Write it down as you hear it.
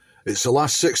It's the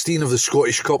last 16 of the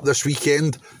Scottish Cup this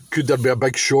weekend. Could there be a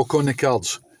big shock on the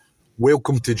cards?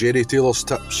 Welcome to Gerry Taylor's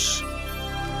Tips.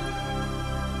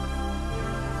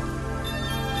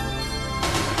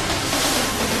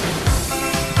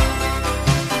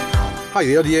 Hi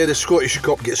there, the Scottish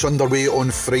Cup gets underway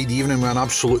on Friday evening with an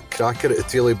absolute cracker at the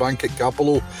Taylor Bank at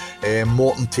Capello.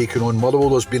 Morton taking on Motherwell.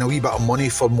 There's been a wee bit of money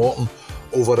for Morton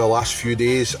over the last few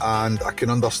days, and I can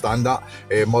understand that.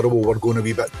 Motherwell were going a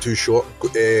wee bit too short,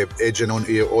 edging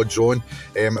onto odds on.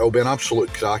 It'll be an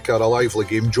absolute cracker, a lively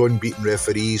game. John beating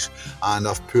referees, and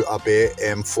I've put a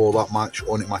bet for that match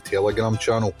onto my Telegram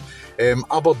channel.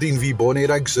 Aberdeen v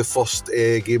Bonnyriggs, the first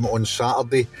game on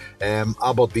Saturday.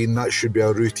 Aberdeen, that should be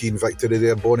a routine victory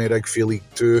there. Bonnyrigg for League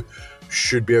 2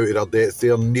 should be out of their depth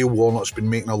there. Neil Warnock's been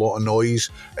making a lot of noise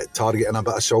at targeting a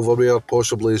bit of silverware,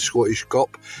 possibly the Scottish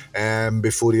Cup,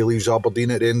 before he leaves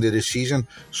Aberdeen at the end of the season.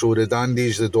 So the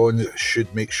Dandies, the Dons,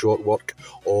 should make short work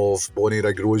of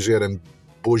Bonnyrigg Rosier, and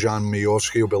Bojan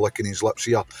Majorski will be licking his lips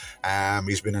here.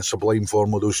 He's been in sublime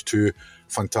form with those two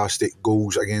fantastic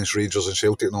goals against Rangers and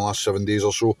Celtic in the last 7 days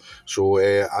or so. So,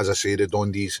 as I say, the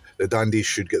Dandies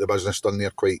should get the business done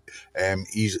there quite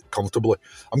comfortably.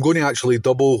 I'm going to actually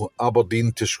double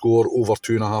Aberdeen to score over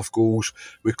 2.5 goals,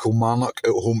 with Kilmarnock at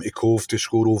home to Cove to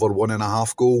score over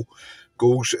 1.5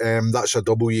 goals. That's a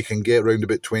double you can get round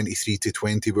about 23 to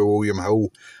 20 with William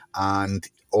Hill,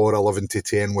 or 11 to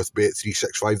 10 with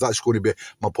Bet365. That's going to be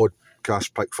my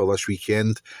podcast pick for this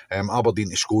weekend. Aberdeen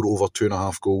to score over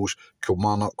 2.5 goals,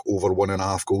 Kilmarnock over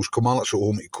 1.5 goals. Kilmarnock's at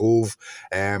home to Cove.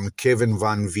 Kevin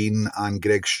Van Veen and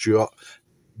Greg Stewart.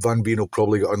 Van Veen will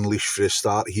probably get unleashed for a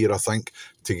start here, I think,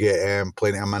 to get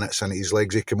plenty of minutes into his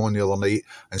legs. He came on the other night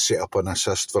and set up an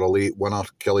assist for a late winner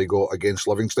Kelly got against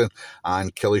Livingston,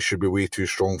 and Kelly should be way too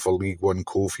strong for League One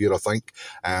Cove here, I think.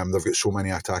 They've got so many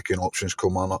attacking options,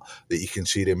 Kilmarnock, that you can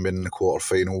see them in the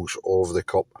quarterfinals of the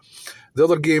Cup. The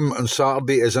other game on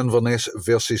Saturday is Inverness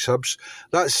versus Hibs.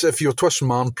 That's, if you're twisting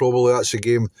my arm, probably that's a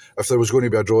game. If there was going to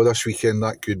be a draw this weekend,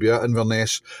 that could be it.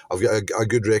 Inverness have got a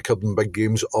good record in big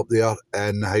games up there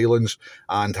in the Highlands,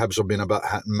 and Hibs have been a bit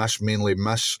hit and miss, mainly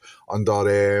miss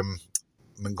under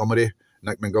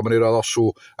Nick Montgomery rather.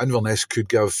 So Inverness could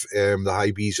give the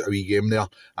High Bees a wee game there,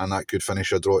 and that could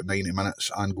finish a draw at 90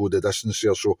 minutes and go the distance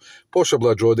there. So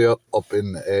possibly a draw there up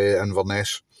in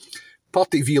Inverness.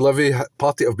 Partick v Livy.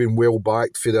 Partick have been well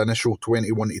backed for the initial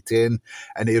 21 to 10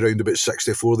 and around about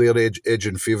 64 there,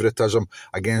 edging favouritism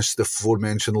against the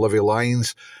aforementioned Livy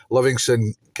Lions.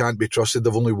 Livingston can't be trusted.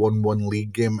 They've only won one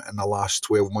league game in the last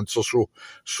 12 months or so.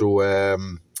 So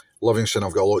Livingston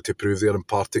have got a lot to prove there, and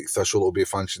Partick Thistle will be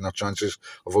fancying their chances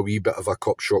of a wee bit of a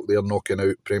cup shock there, knocking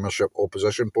out Premiership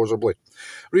opposition possibly.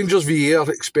 Rangers v Ayr,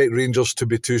 expect Rangers to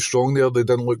be too strong there. They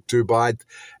didn't look too bad,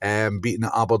 beating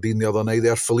Aberdeen the other night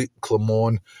there. Philippe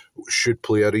Clement should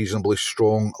play a reasonably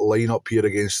strong lineup here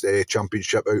against the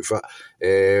Championship outfit.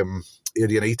 Ayr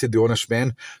United, the honest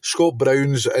men. Scott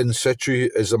Brown's in situ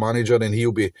as the manager, and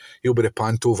he'll be the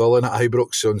Panto villain at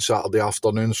Ibrox on Saturday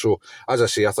afternoon. So, as I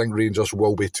say, I think Rangers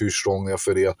will be too strong there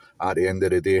for Ayr at the end of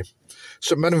the day.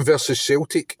 St Mirren versus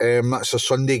Celtic, that's a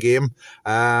Sunday game.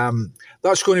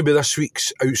 That's going to be this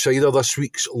week's outsider, this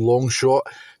week's long shot.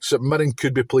 St Mirren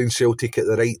could be playing Celtic at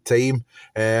the right time.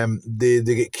 They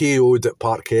get KO'd at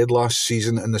Parkhead last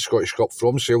season in the Scottish Cup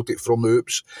from Celtic, from the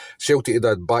Hoops. Celtic had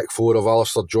a back four of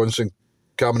Alistair Johnson,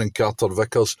 Cameron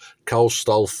Carter-Vickers, Carl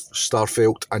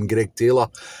Starfelt and Greg Taylor.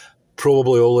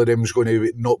 Probably all of them's going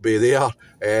to not be there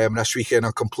this weekend.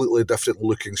 A completely different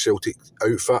looking Celtic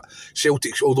outfit.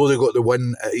 Celtics, although they got the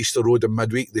win at Easter Road in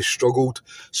midweek, they struggled.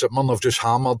 St Mirren have just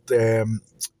hammered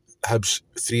Hibs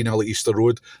 3-0 at Easter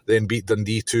Road, then beat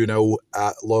Dundee 2-0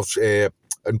 at Loves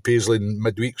and Paisley in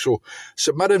midweek. So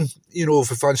St Mirren, if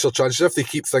they fancy their chances, if they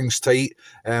keep things tight,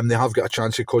 they have got a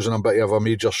chance of causing a bit of a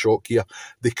major shock here.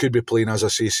 They could be playing, as I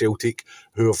say, Celtic,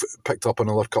 who have picked up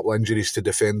another couple of injuries to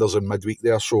defenders in midweek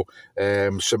there. So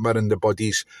St Mirren, the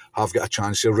Buddies, have got a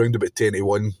chance here. Around about 10 to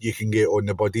 1 you can get on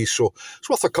the Buddies. So it's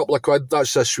worth a couple of quid.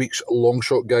 That's this week's long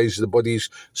shot, guys. The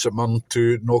Buddies, St Mirren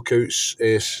to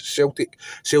knockouts Celtic.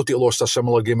 Celtic lost a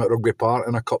similar game at Rugby Park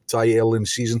in a cup tie early in the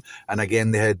season, and again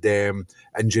they had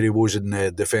injury woes in the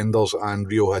defenders, and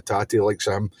Rio Hatate, like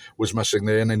him, was missing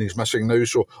then and he's missing now.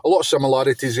 So a lot of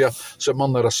similarities here. St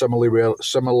Mirren are a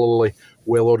similarly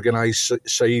well organised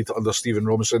side under Stephen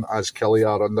Robinson, as Kelly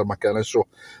are under McInnes. So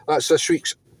that's this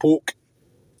week's poke.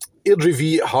 Airdrie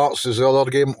v Hearts is the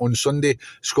other game on Sunday.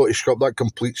 Scottish Cup, that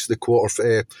completes the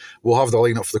quarter. We'll have the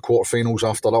lineup for the quarterfinals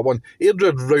after that one.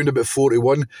 Airdrie round about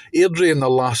 41. Airdrie in the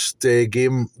last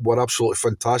game were absolutely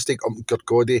fantastic up in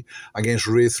Kirkcaldy against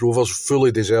Wraith Rovers,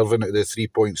 fully deserving of the 3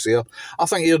 points there. I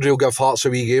think Airdrie will give Hearts a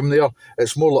wee game there.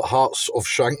 It's more like Hearts of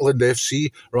Shankland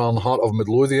FC rather than Heart of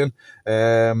Midlothian.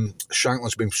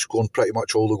 Shankland's been scoring pretty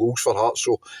much all the goals for Hearts,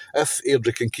 so if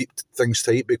Airdrie can keep things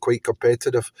tight, be quite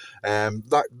competitive,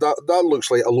 that looks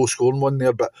like a low scoring one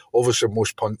there, but obviously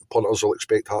most punters will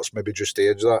expect Hearts maybe just to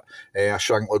edge that. A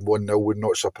Shankland 1-0 would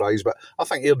not surprise, but I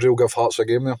think Airdrie will give Hearts a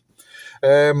game there.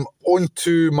 On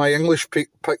to my English pick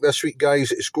this week,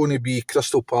 guys. It's going to be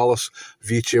Crystal Palace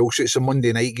v Chelsea. It's a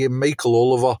Monday night game. Michael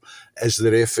Oliver is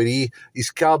the referee.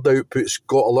 His card output's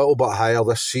got a little bit higher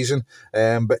this season,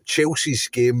 but Chelsea's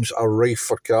games are rife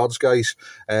for cards, guys.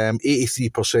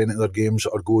 83% of their games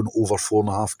are going over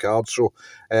 4.5 cards. So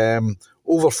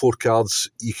over 4 cards,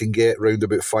 you can get round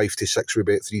about 5 to 6 with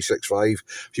Bet365.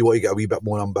 If you want to get a wee bit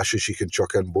more ambitious, you can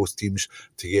chuck in both teams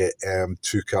to get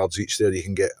 2 cards each there. You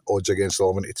can get odds against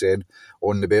 11 to 10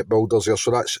 on the bet builders there.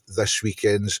 So that's this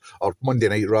weekend's, or Monday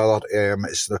night rather.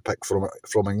 It's the pick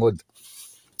from England.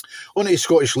 On to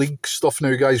Scottish League stuff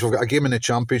now, guys. We've got a game in the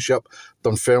Championship.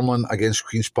 Dunfermline against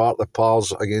Queen's Park. The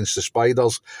Pars against the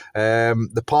Spiders.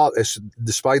 The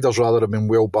Spiders rather have been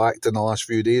well backed in the last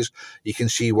few days. You can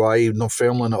see why.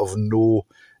 Dunfermline have no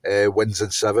wins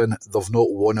in 7. They've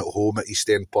not won at home at East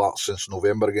End Park since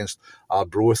November against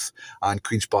Arbroath. And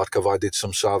Queen's Park have added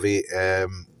some savvy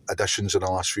additions in the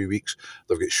last few weeks.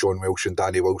 They've got Sean Welsh and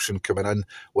Danny Wilson coming in.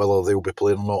 Whether they'll be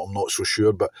playing or not, I'm not so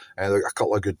sure, but they've got a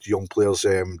couple of good young players,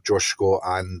 Josh Scott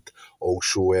and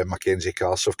also Mackenzie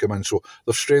Cass have come in. So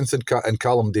they've strengthened, and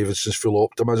Callum Davidson's full of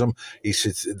optimism. He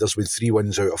said there's been 3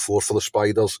 wins out of 4 for the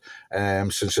Spiders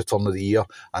since the turn of the year,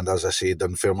 and as I say,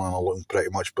 Dunfermline are looking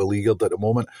pretty much beleaguered at the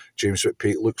moment. James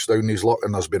McPake looks down his luck,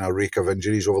 and there's been a rake of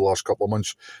injuries over the last couple of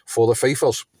months for the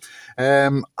Fifers.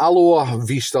 Alloa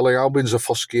v Stirling Albion's the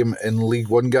first game in League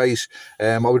One, guys.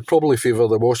 I would probably favour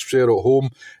the Wasps here at home.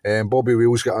 Bobby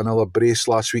Wales got another brace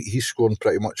last week. He's scoring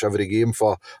pretty much every game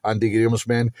for Andy Graham's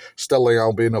men. Stirling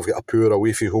Albion have got a poor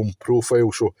away from home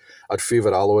profile, so I'd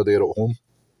favour Alloa there at home.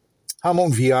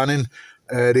 Hamilton v Annan.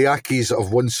 The Ackies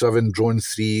have won 7, drawn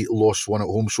 3, lost 1 at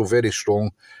home, so very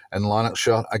strong in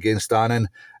Lanarkshire against Annan.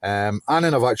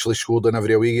 Annan have actually scored in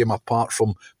every away game apart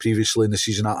from previously in the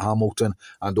season at Hamilton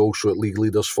and also at league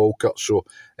leaders Falkirk, so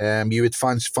you would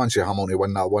fancy Hamilton to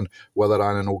win that one. Whether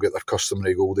Annan will get their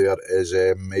customary goal there is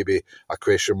maybe a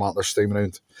question mark this time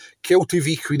round. Kelty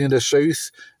v Queen of the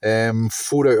South.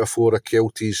 4 out of 4 of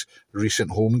Kelty's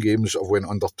recent home games have went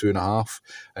under 2.5,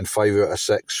 and 5 out of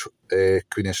 6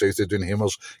 Queen of South of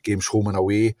Doonhamers games home and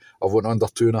away have went under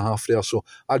 2.5 there, so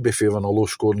I'd be favouring a low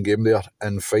scoring game there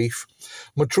in Fife.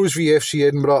 Montrose v FC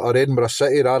Edinburgh, or Edinburgh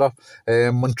City rather.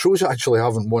 Montrose actually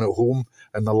haven't won at home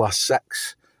in the last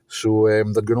 6, so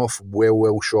they're going off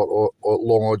well short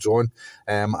long odds on,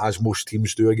 as most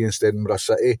teams do against Edinburgh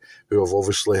City, who have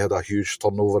obviously had a huge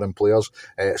turnover in players.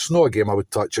 It's not a game I would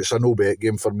touch. It's a no bet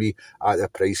game for me at the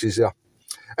prices there.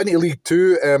 Into League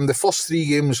 2, the first 3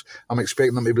 games, I'm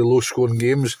expecting them to be low-scoring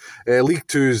games. League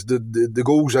 2 is the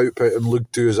goals output in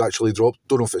League 2 has actually dropped.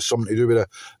 Don't know if it's something to do with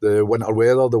the winter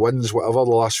weather, the winds, whatever,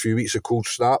 the last few weeks, a cold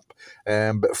snap.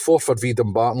 But Forfar v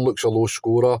Dumbarton looks a low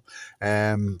scorer.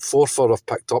 Forfar have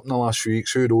picked up in the last few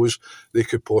weeks. Who knows? They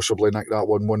could possibly nick that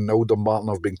 1-0. Dumbarton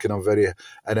have been kind of very in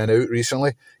and out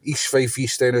recently. East Fife,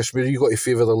 East Ennismere, you've got to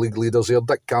favour the league leaders here.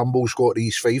 Dick Campbell's got the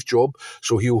East Fife job,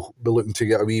 so he'll be looking to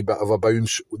get a wee bit of a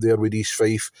bounce there with East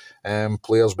Fife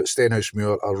players, but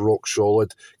Stenhousemuir are rock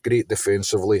solid, great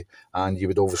defensively, and you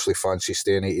would obviously fancy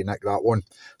Stenny to nick that one.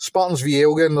 Spartans v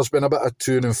Elgin, there's been a bit of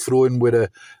to and fro with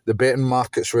the betting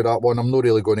markets with that one. I'm not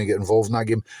really going to get involved in that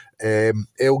game.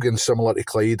 Elgin, similar to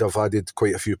Clyde, have added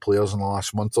quite a few players in the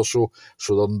last month or so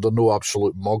they're no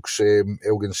absolute mugs.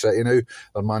 Elgin City now,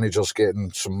 their manager's getting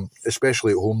some,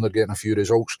 especially at home, they're getting a few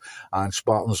results, and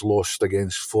Spartans lost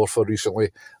against Forfar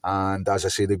recently, and as I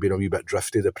say, they've been a wee bit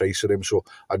drifty, the price of them, so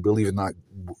I'd be leaving that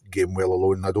game well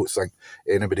alone. I don't think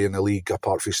anybody in the league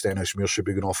apart from Stenhousemuir should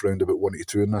be going off round about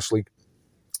 1-2 in this league.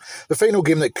 The final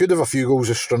game that could have a few goals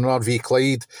is Stranraer v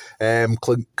Clyde.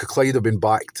 Clyde have been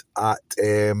backed at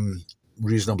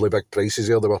reasonably big prices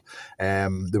here. They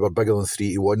were bigger than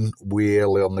 3-1 way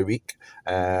earlier in the week.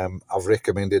 I've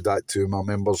recommended that to my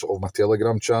members of my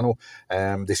Telegram channel.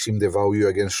 They seem to value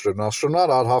against Stranraer. Stranraer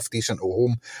are half decent at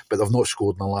home, but they've not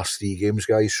scored in the last 3 games,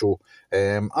 guys. So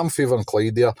I'm favouring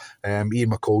Clyde there.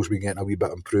 Ian McCall's been getting a wee bit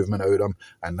of improvement out of him,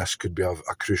 and this could be a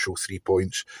crucial 3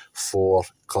 points for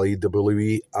Clyde, the Bully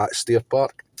Wee at Stair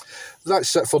Park.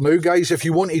 That's it for now, guys. If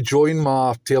you want to join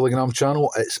my Telegram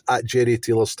channel, it's at Gerry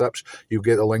Taylor's Tips. You'll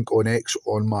get the link on X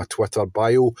on my Twitter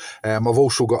bio. I've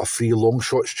also got a free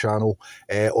Longshots channel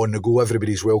on the go.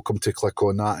 Everybody's welcome to click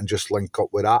on that and just link up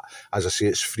with that. As I say,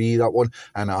 it's free, that one,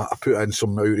 and I put in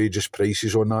some outrageous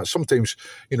prices on that. Sometimes,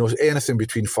 anything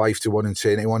between 5 to 1 and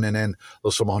 10 to 1, and then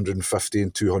there's some 150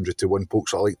 and 200 to 1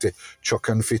 pokes I like to chuck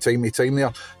in from time to time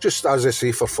there. Just, as I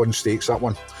say, for fun stakes, that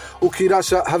one. Okay,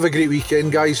 that's it. Have a great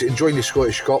weekend, guys. Enjoy the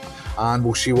Scottish Cup, and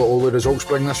we'll see what all the results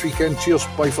bring this weekend. Cheers,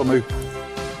 bye for now.